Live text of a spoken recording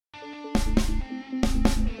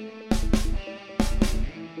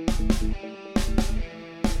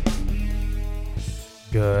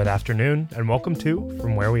Good afternoon, and welcome to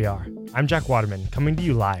From Where We Are. I'm Jack Waterman, coming to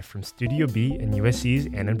you live from Studio B in USC's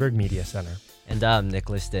Annenberg Media Center. And I'm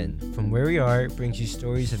Nicholas Din. From Where We Are brings you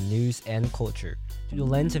stories of news and culture through the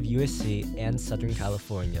lens of USC and Southern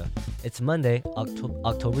California. It's Monday,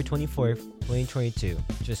 October 24th, 2022,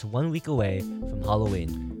 just 1 week away from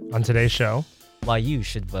Halloween. On today's show, why you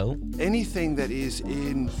should vote. Anything that is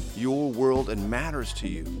in your world and matters to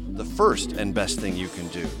you, the first and best thing you can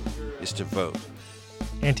do is to vote.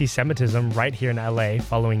 Anti-Semitism right here in LA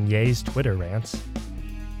following Ye's Twitter rants.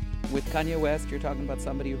 With Kanye West, you're talking about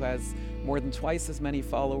somebody who has more than twice as many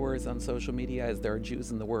followers on social media as there are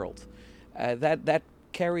Jews in the world. That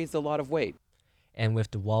carries a lot of weight. And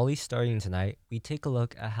with Diwali starting tonight, we take a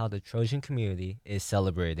look at how the Trojan community is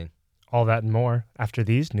celebrating. All that and more after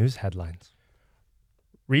these news headlines.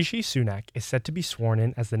 Rishi Sunak is set to be sworn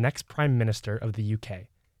in as the next Prime Minister of the UK.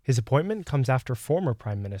 His appointment comes after former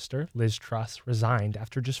Prime Minister Liz Truss resigned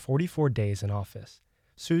after just 44 days in office.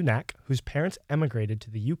 Sunak, whose parents emigrated to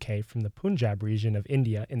the UK from the Punjab region of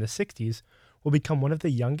India in the 60s, will become one of the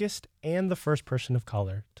youngest and the first person of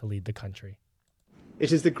color to lead the country.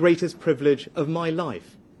 It is the greatest privilege of my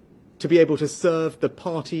life to be able to serve the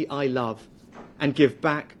party I love and give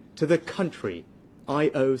back to the country I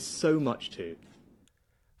owe so much to.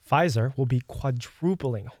 Pfizer will be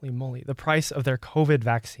quadrupling, holy moly, the price of their COVID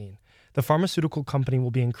vaccine. The pharmaceutical company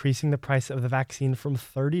will be increasing the price of the vaccine from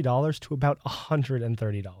 $30 to about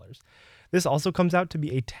 $130. This also comes out to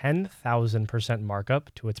be a 10,000%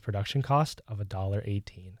 markup to its production cost of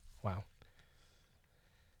 $1.18. Wow.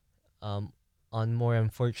 On more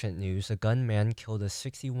unfortunate news, a gunman killed a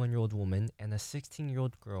 61-year-old woman and a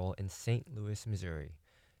 16-year-old girl in St. Louis, Missouri.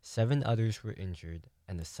 7 others were injured,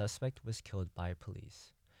 and the suspect was killed by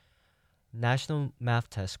police. National math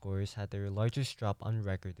test scores had their largest drop on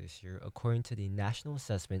record this year, according to the National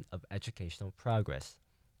Assessment of Educational Progress.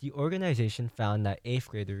 The organization found that 8th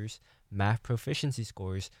graders' math proficiency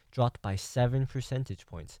scores dropped by 7 percentage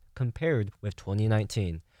points compared with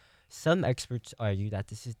 2019. Some experts argue that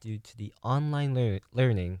this is due to the online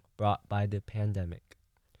learning brought by the pandemic.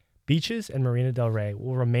 Beaches in Marina del Rey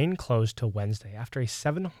will remain closed till Wednesday after a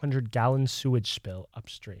 700-gallon sewage spill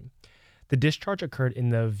upstream. The discharge occurred in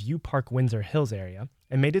the View Park Windsor Hills area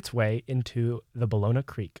and made its way into the Ballona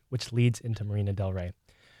Creek, which leads into Marina del Rey.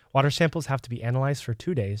 Water samples have to be analyzed for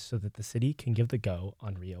 2 days so that the city can give the go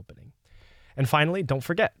on reopening. And finally, don't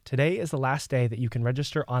forget, today is the last day that you can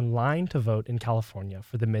register online to vote in California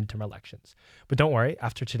for the midterm elections. But don't worry,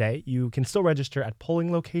 after today, you can still register at polling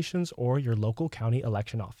locations or your local county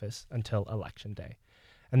election office until Election Day.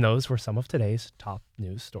 And those were some of today's top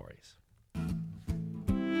news stories.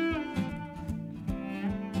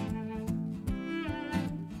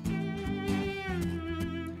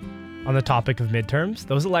 On the topic of midterms,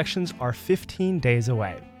 those elections are 15 days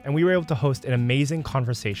away, and we were able to host an amazing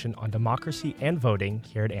conversation on democracy and voting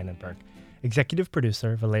here at Annenberg. Executive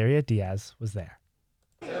producer Valeria Diaz was there.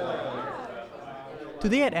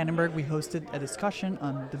 Today at Annenberg, we hosted a discussion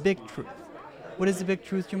on the big truth. What is the big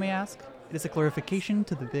truth, you may ask? It is a clarification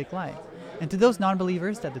to the big lie, and to those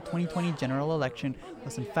non-believers that the 2020 general election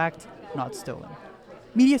was in fact not stolen.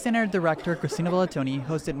 Media Center Director Christina Bellatoni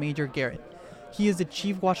hosted Major Garrett. He is the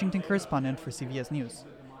chief Washington correspondent for CBS News.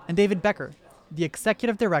 And David Becker, the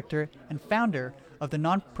executive director and founder of the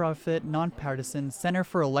nonprofit, nonpartisan Center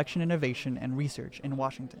for Election Innovation and Research in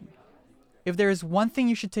Washington. If there is one thing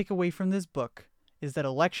you should take away from this book, is that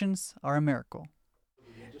elections are a miracle.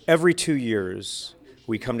 Every 2 years,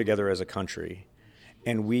 we come together as a country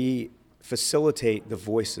and we facilitate the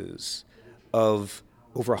voices of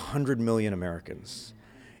over 100 million Americans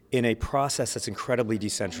in a process that's incredibly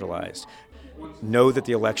decentralized. Know that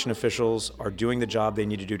the election officials are doing the job they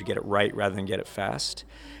need to do to get it right rather than get it fast,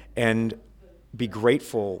 and be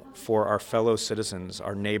grateful for our fellow citizens,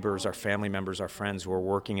 our neighbors, our family members, our friends who are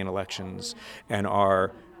working in elections and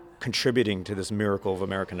are contributing to this miracle of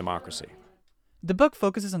American democracy. The book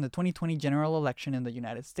focuses on the 2020 general election in the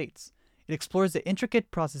United States. It explores the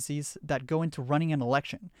intricate processes that go into running an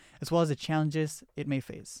election, as well as the challenges it may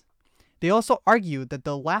face. They also argue that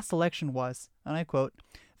the last election was, and I quote,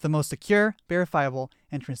 the most secure, verifiable,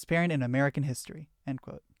 and transparent in American history, end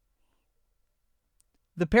quote.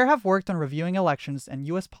 The pair have worked on reviewing elections and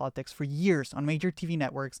U.S. politics for years on major TV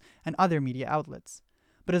networks and other media outlets.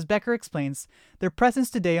 But as Becker explains, their presence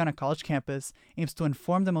today on a college campus aims to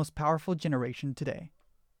inform the most powerful generation today.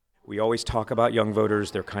 We always talk about young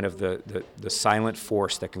voters. They're kind of the silent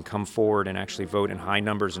force that can come forward and actually vote in high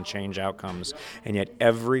numbers and change outcomes. And yet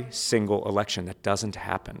every single election, that doesn't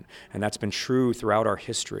happen. And that's been true throughout our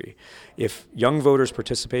history. If young voters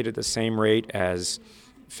participate at the same rate as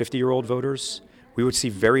 50-year-old voters, we would see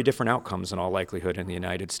very different outcomes in all likelihood in the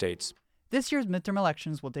United States. This year's midterm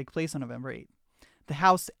elections will take place on November 8th. The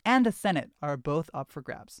House and the Senate are both up for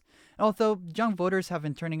grabs. And although young voters have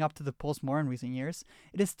been turning up to the polls more in recent years,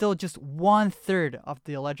 it is still just 1/3 of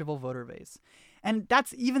the eligible voter base. And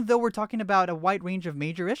that's even though we're talking about a wide range of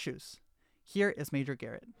major issues. Here is Major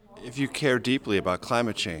Garrett. If you care deeply about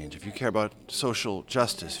climate change, if you care about social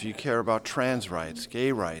justice, if you care about trans rights,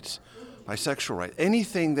 gay rights, bisexual rights,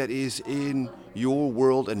 anything that is in your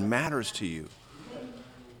world and matters to you,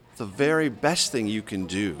 the very best thing you can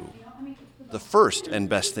do, the first and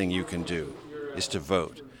best thing you can do, is to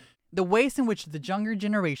vote. The ways in which the younger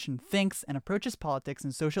generation thinks and approaches politics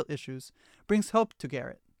and social issues brings hope to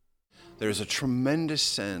Garrett. There's a tremendous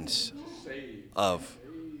sense of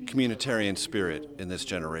communitarian spirit in this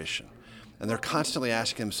generation. And they're constantly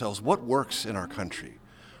asking themselves, what works in our country?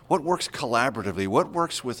 What works collaboratively? What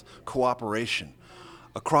works with cooperation?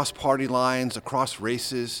 Across party lines, across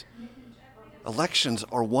races. Elections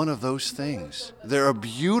are one of those things. They're a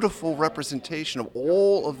beautiful representation of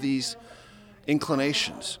all of these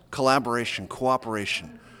inclinations: collaboration,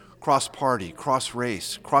 cooperation, cross-party,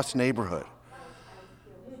 cross-race, cross-neighborhood.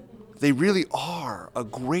 They really are a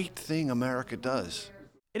great thing America does.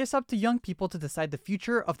 It is up to young people to decide the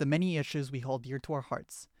future of the many issues we hold dear to our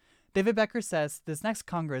hearts. David Becker says this next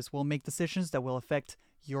Congress will make decisions that will affect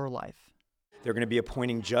your life. They're going to be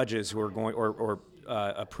appointing judges who are going, or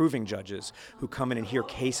approving judges who come in and hear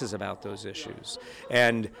cases about those issues.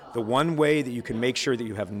 And the one way that you can make sure that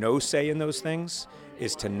you have no say in those things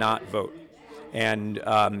is to not vote. And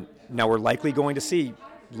now we're likely going to see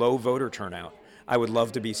low voter turnout. I would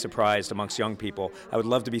love to be surprised amongst young people. I would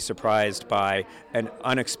love to be surprised by an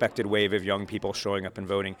unexpected wave of young people showing up and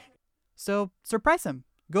voting. So surprise them.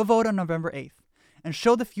 Go vote on November 8th and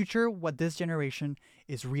show the future what this generation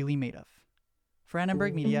is really made of. For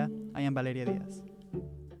Annenberg Media, I am Valeria Diaz.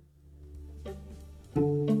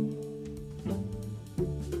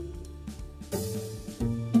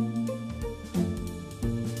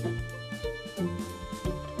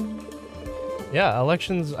 Yeah,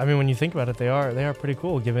 elections, I mean, when you think about it, they are pretty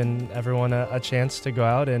cool, giving everyone a chance to go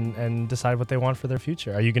out and decide what they want for their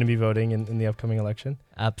future. Are you going to be voting in the upcoming election?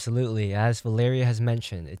 Absolutely. As Valeria has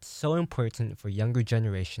mentioned, it's so important for younger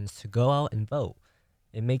generations to go out and vote.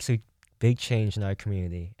 It makes a big change in our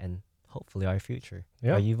community and hopefully our future.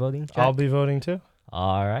 Yeah. Are you voting, Jack? I'll be voting too.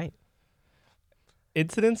 All right.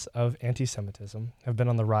 Incidents of anti-Semitism have been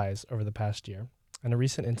on the rise over the past year, and a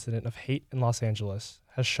recent incident of hate in Los Angeles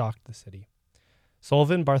has shocked the city.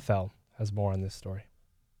 Sullivan Barthel has more on this story.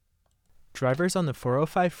 Drivers on the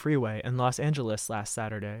 405 freeway in Los Angeles last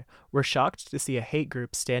Saturday were shocked to see a hate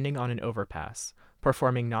group standing on an overpass,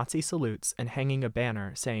 performing Nazi salutes and hanging a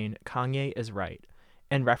banner saying "Kanye is right,"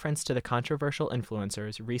 in reference to the controversial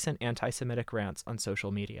influencer's recent anti-Semitic rants on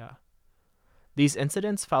social media. These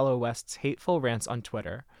incidents follow West's hateful rants on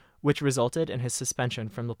Twitter, which resulted in his suspension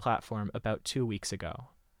from the platform about 2 weeks ago.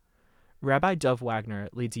 Rabbi Dov Wagner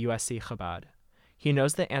leads USC Chabad. He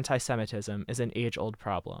knows that anti-Semitism is an age-old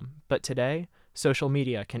problem, but today, social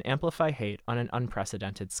media can amplify hate on an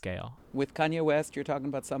unprecedented scale. With Kanye West, you're talking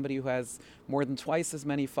about somebody who has more than twice as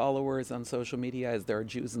many followers on social media as there are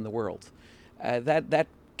Jews in the world. That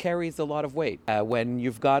carries a lot of weight. When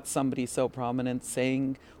you've got somebody so prominent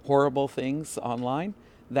saying horrible things online,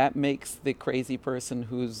 that makes the crazy person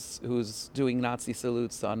who's doing Nazi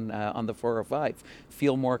salutes on the 405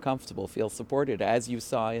 feel more comfortable, feel supported. As you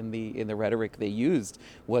saw in the rhetoric they used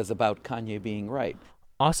was about Kanye being right.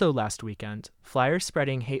 Also last weekend, flyers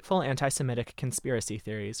spreading hateful anti-Semitic conspiracy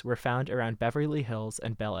theories were found around Beverly Hills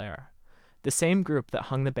and Bel Air. The same group that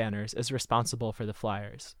hung the banners is responsible for the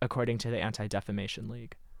flyers, according to the Anti-Defamation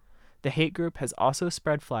League. The hate group has also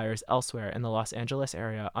spread flyers elsewhere in the Los Angeles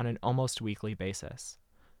area on an almost weekly basis.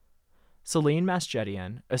 Celine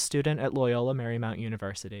Masjedian, a student at Loyola Marymount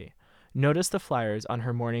University, noticed the flyers on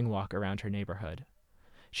her morning walk around her neighborhood.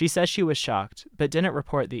 She says she was shocked, but didn't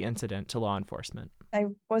report the incident to law enforcement. I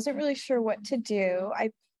wasn't really sure what to do.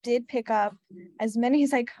 I did pick up as many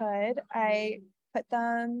as I could. I put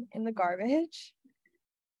them in the garbage.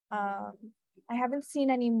 I haven't seen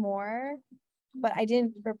any more, but I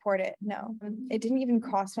didn't report it, no. It didn't even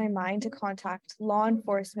cross my mind to contact law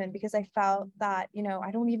enforcement because I felt that,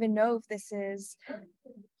 I don't even know if this is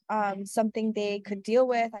something they could deal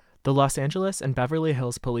with. The Los Angeles and Beverly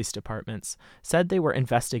Hills police departments said they were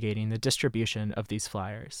investigating the distribution of these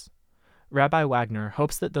flyers. Rabbi Wagner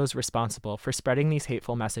hopes that those responsible for spreading these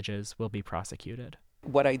hateful messages will be prosecuted.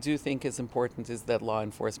 What I do think is important is that law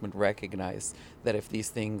enforcement recognize that if these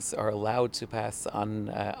things are allowed to pass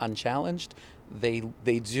unchallenged, they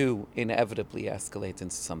do inevitably escalate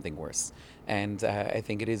into something worse. And I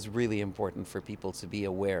think it is really important for people to be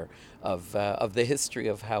aware of the history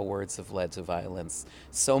of how words have led to violence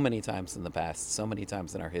so many times in the past, so many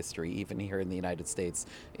times in our history, even here in the United States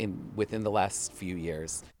within the last few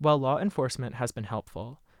years. While law enforcement has been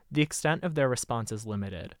helpful, the extent of their response is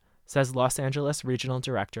limited, says Los Angeles Regional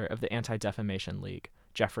Director of the Anti-Defamation League,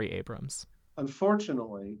 Jeffrey Abrams.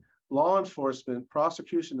 Unfortunately, law enforcement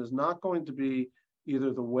prosecution is not going to be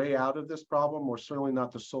either the way out of this problem or certainly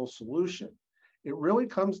not the sole solution. It really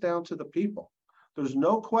comes down to the people. There's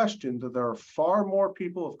no question that there are far more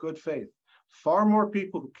people of good faith, far more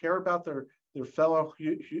people who care about their fellow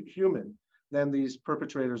human than these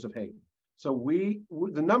perpetrators of hate. So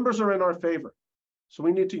the numbers are in our favor. So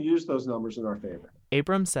we need to use those numbers in our favor.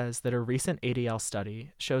 Abrams says that a recent ADL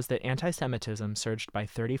study shows that anti-Semitism surged by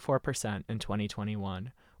 34% in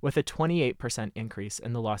 2021, with a 28% increase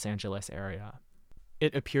in the Los Angeles area.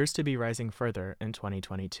 It appears to be rising further in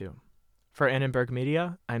 2022. For Annenberg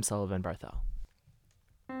Media, I'm Sullivan Barthel.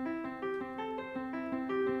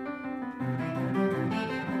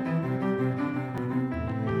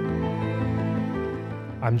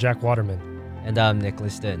 I'm Jack Waterman. And I'm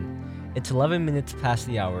Nicholas Din. It's 11 minutes past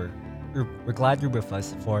the hour. We're glad you're with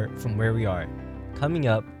us for From Where We Are. Coming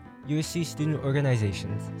up, USC student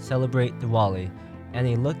organizations celebrate Diwali and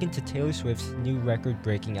a look into Taylor Swift's new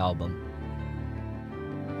record-breaking album.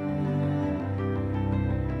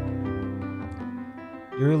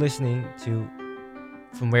 You're listening to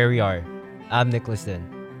From Where We Are. I'm Nicholas Din.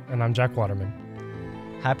 And I'm Jack Waterman.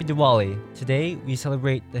 Happy Diwali! Today, we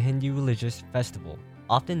celebrate the Hindu religious festival,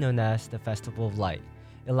 often known as the Festival of Light.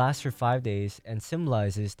 It lasts for 5 days and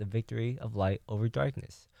symbolizes the victory of light over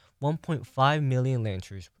darkness. 1.5 million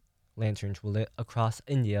lanterns were lit across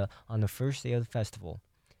India on the first day of the festival.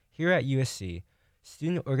 Here at USC,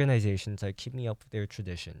 student organizations are keeping up with their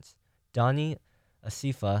traditions. Dani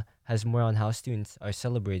Asifa has more on how students are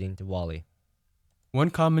celebrating Diwali.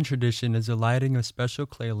 One common tradition is the lighting of special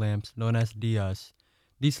clay lamps known as diyas.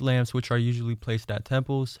 These lamps, which are usually placed at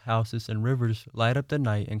temples, houses, and rivers, light up the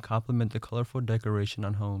night and complement the colorful decoration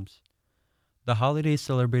on homes. The holiday is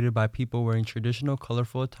celebrated by people wearing traditional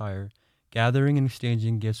colorful attire, gathering and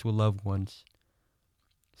exchanging gifts with loved ones.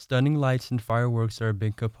 Stunning lights and fireworks are a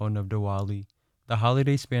big component of Diwali. The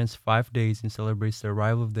holiday spans 5 days and celebrates the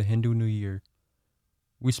arrival of the Hindu New Year.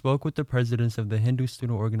 We spoke with the presidents of the Hindu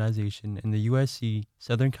Student Organization and the USC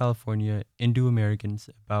Southern California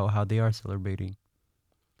Indo-Americans about how they are celebrating.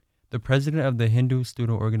 The president of the Hindu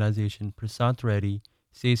Student Organization, Prasant Reddy,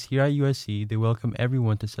 says here at USC they welcome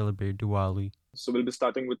everyone to celebrate Diwali. So we'll be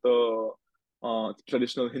starting with the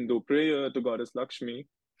traditional Hindu prayer to Goddess Lakshmi,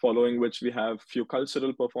 following which we have few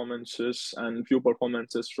cultural performances and few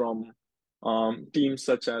performances from teams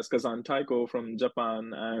such as Kazan Taiko from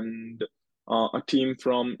Japan, and a team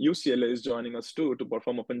from UCLA is joining us too to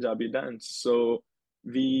perform a Punjabi dance. So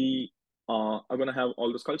we are going to have all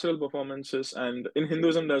those cultural performances. And in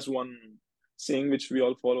Hinduism, there's one saying which we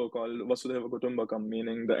all follow called Vasudhaiva Kutumbakam,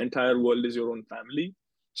 meaning the entire world is your own family.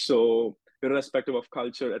 So irrespective of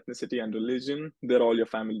culture, ethnicity, and religion, they're all your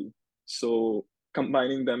family. So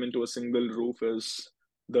combining them into a single roof is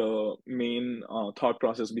the main thought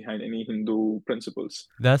process behind any Hindu principles.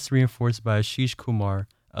 That's reinforced by Ashish Kumar,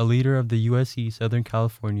 a leader of the USC Southern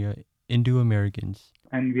California Indo-Americans.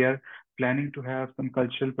 And we are planning to have some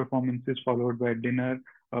cultural performances followed by dinner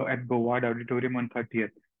at Bowad Auditorium on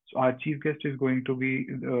 30th. So our chief guest is going to be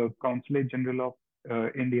the Consulate General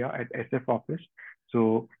of India at SF office.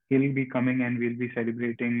 So he'll be coming and we'll be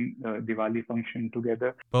celebrating Diwali function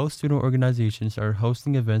together. Both student organizations are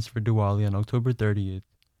hosting events for Diwali on October 30th.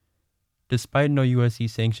 Despite no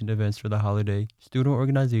USC-sanctioned events for the holiday, student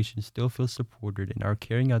organizations still feel supported and are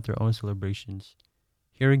carrying out their own celebrations.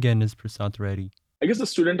 Here again is Prasant Reddy. I guess the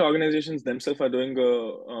student organizations themselves are doing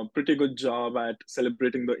a pretty good job at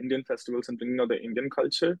celebrating the Indian festivals and bringing out the Indian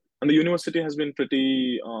culture. And the university has been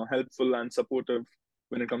pretty helpful and supportive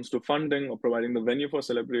when it comes to funding or providing the venue for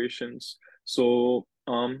celebrations. So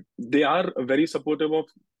they are very supportive of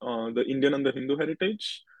the Indian and the Hindu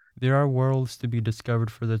heritage. There are worlds to be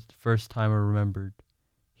discovered for the first time or remembered.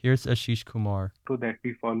 Here's Ashish Kumar. So that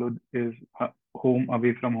we followed is home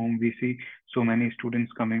away from home. We see so many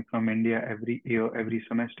students coming from India every year, every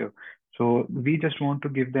semester. So we just want to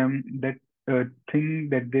give them that thing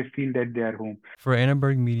that they feel that they are home. For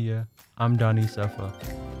Annenberg Media, I'm Donnie Safa.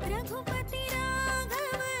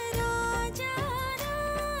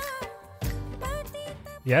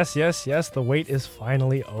 Yes, the wait is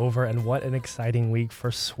finally over, and what an exciting week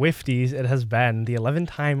for Swifties it has been. The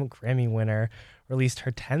 11-time Grammy winner released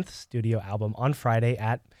her 10th studio album on Friday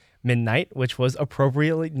at midnight, which was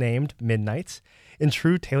appropriately named Midnights. In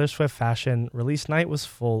true Taylor Swift fashion, release night was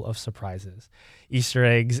full of surprises, Easter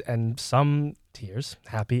eggs, and some tears,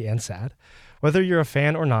 happy and sad. Whether you're a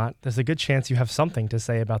fan or not, there's a good chance you have something to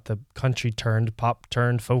say about the country-turned,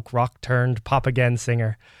 pop-turned, folk rock-turned, pop-again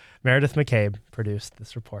singer. Meredith McCabe produced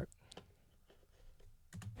this report.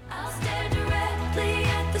 I'll stare directly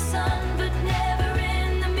at the sun, but never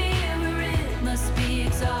in the mirror. It must be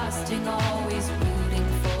exhausting, always rooting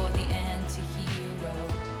for the anti-hero.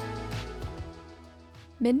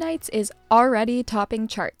 Midnights is already topping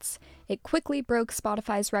charts. It quickly broke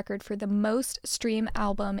Spotify's record for the most streamed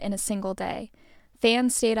album in a single day.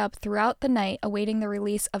 Fans stayed up throughout the night awaiting the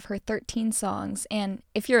release of her 13 songs, and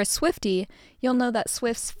if you're a Swiftie, you'll know that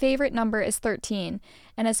Swift's favorite number is 13,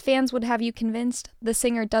 and as fans would have you convinced, the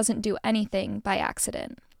singer doesn't do anything by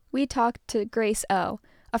accident. We talked to Grace O,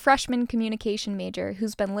 a freshman communication major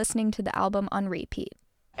who's been listening to the album on repeat.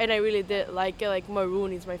 And I really did like it, like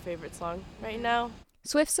Maroon is my favorite song right now.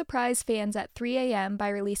 Swift surprised fans at 3 a.m. by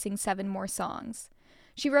releasing 7 more songs.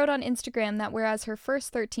 She wrote on Instagram that whereas her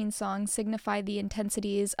first 13 songs signified the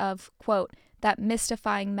intensities of, quote, that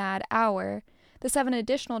mystifying mad hour, the 7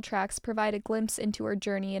 additional tracks provide a glimpse into her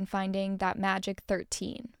journey in finding that magic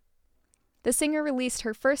 13. The singer released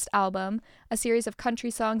her first album, a series of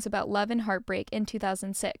country songs about love and heartbreak, in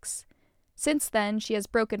 2006. Since then, she has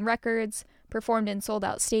broken records, performed in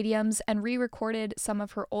sold-out stadiums, and re-recorded some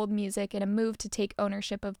of her old music in a move to take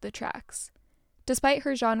ownership of the tracks. Despite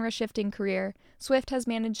her genre-shifting career, Swift has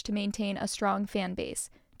managed to maintain a strong fan base,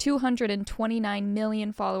 229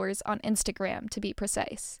 million followers on Instagram, to be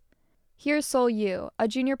precise. Here's Sol Yu, a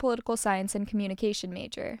junior political science and communication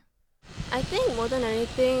major. I think more than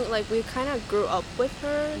anything, like, we kind of grew up with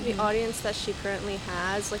her, the audience that she currently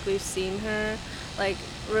has. Like, we've seen her, like,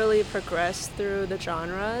 really progress through the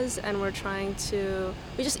genres, and we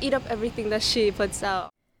just eat up everything that she puts out.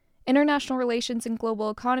 International Relations and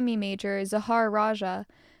Global Economy major Zahar Raja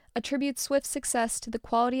attributes Swift's success to the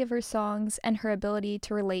quality of her songs and her ability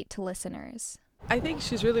to relate to listeners. I think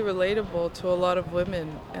she's really relatable to a lot of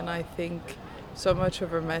women, and I think so much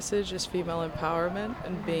of her message is female empowerment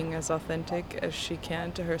and being as authentic as she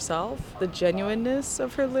can to herself. The genuineness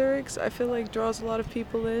of her lyrics, I feel like, draws a lot of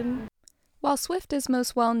people in. While Swift is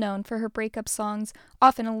most well known for her breakup songs,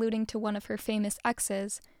 often alluding to one of her famous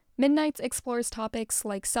exes, Midnights explores topics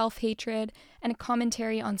like self-hatred and a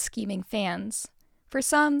commentary on scheming fans. For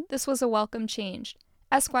some, this was a welcome change.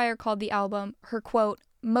 Esquire called the album her, quote,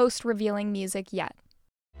 most revealing music yet.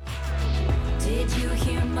 Did you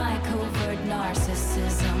hear my covert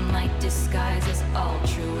narcissism, like disguise as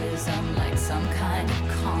altruism, like some kind of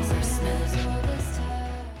consciousness?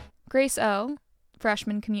 Grace O,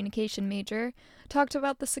 freshman communication major, talked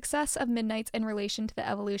about the success of Midnights in relation to the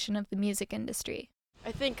evolution of the music industry.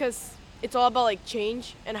 I think because it's all about, like,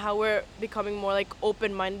 change and how we're becoming more, like,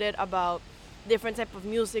 open-minded about different type of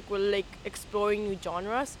music. We're, like, exploring new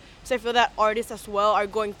genres. So I feel that artists as well are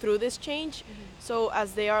going through this change. Mm-hmm. So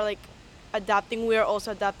as they are, like, adapting, we are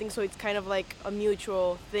also adapting. So it's kind of like a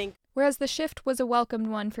mutual thing. Whereas the shift was a welcomed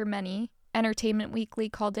one for many, Entertainment Weekly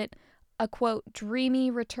called it a, quote, dreamy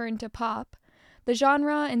return to pop, the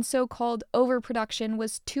genre and so-called overproduction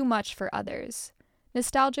was too much for others.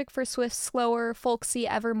 Nostalgic for Swift's slower, folksy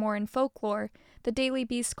Evermore and Folklore, the Daily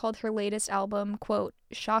Beast called her latest album, quote,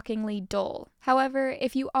 shockingly dull. However,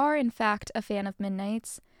 if you are in fact a fan of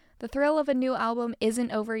Midnights, the thrill of a new album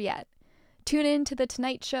isn't over yet. Tune in to The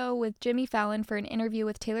Tonight Show with Jimmy Fallon for an interview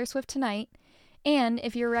with Taylor Swift tonight, and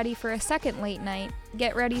if you're ready for a second late night,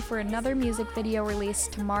 get ready for another music video release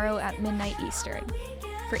tomorrow at midnight Eastern.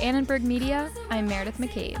 For Annenberg Media, I'm Meredith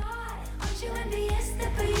McCabe.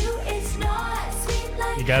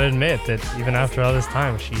 You gotta admit that even after all this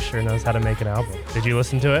time, she sure knows how to make an album. Did you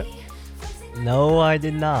listen to it? No, I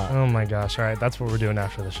did not. Oh my gosh. All right, that's what we're doing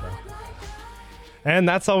after the show. And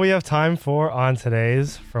that's all we have time for on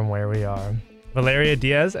today's From Where We Are. Valeria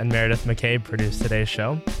Diaz and Meredith McCabe produced today's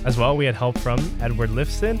show. As well, we had help from Edward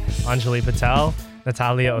Lifson, Anjali Patel,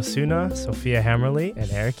 Natalia Osuna, Sophia Hammerly,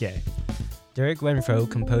 and Eric Ye. Derek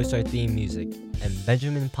Renfro composed our theme music, and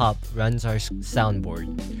Benjamin Pop runs our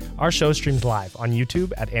soundboard. Our show streams live on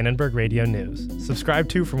YouTube at Annenberg Radio News. Subscribe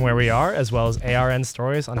to From Where We Are, as well as ARN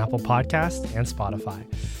Stories on Apple Podcasts and Spotify.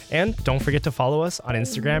 And don't forget to follow us on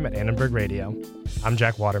Instagram at Annenberg Radio. I'm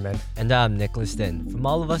Jack Waterman. And I'm Nicholas Din. From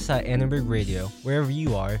all of us at Annenberg Radio, wherever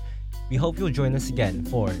you are, we hope you'll join us again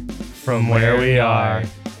for From Where We Are.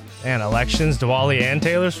 And elections, Diwali, and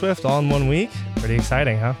Taylor Swift all in 1 week. Pretty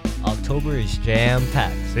exciting, huh? October is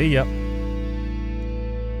jam-packed. See ya.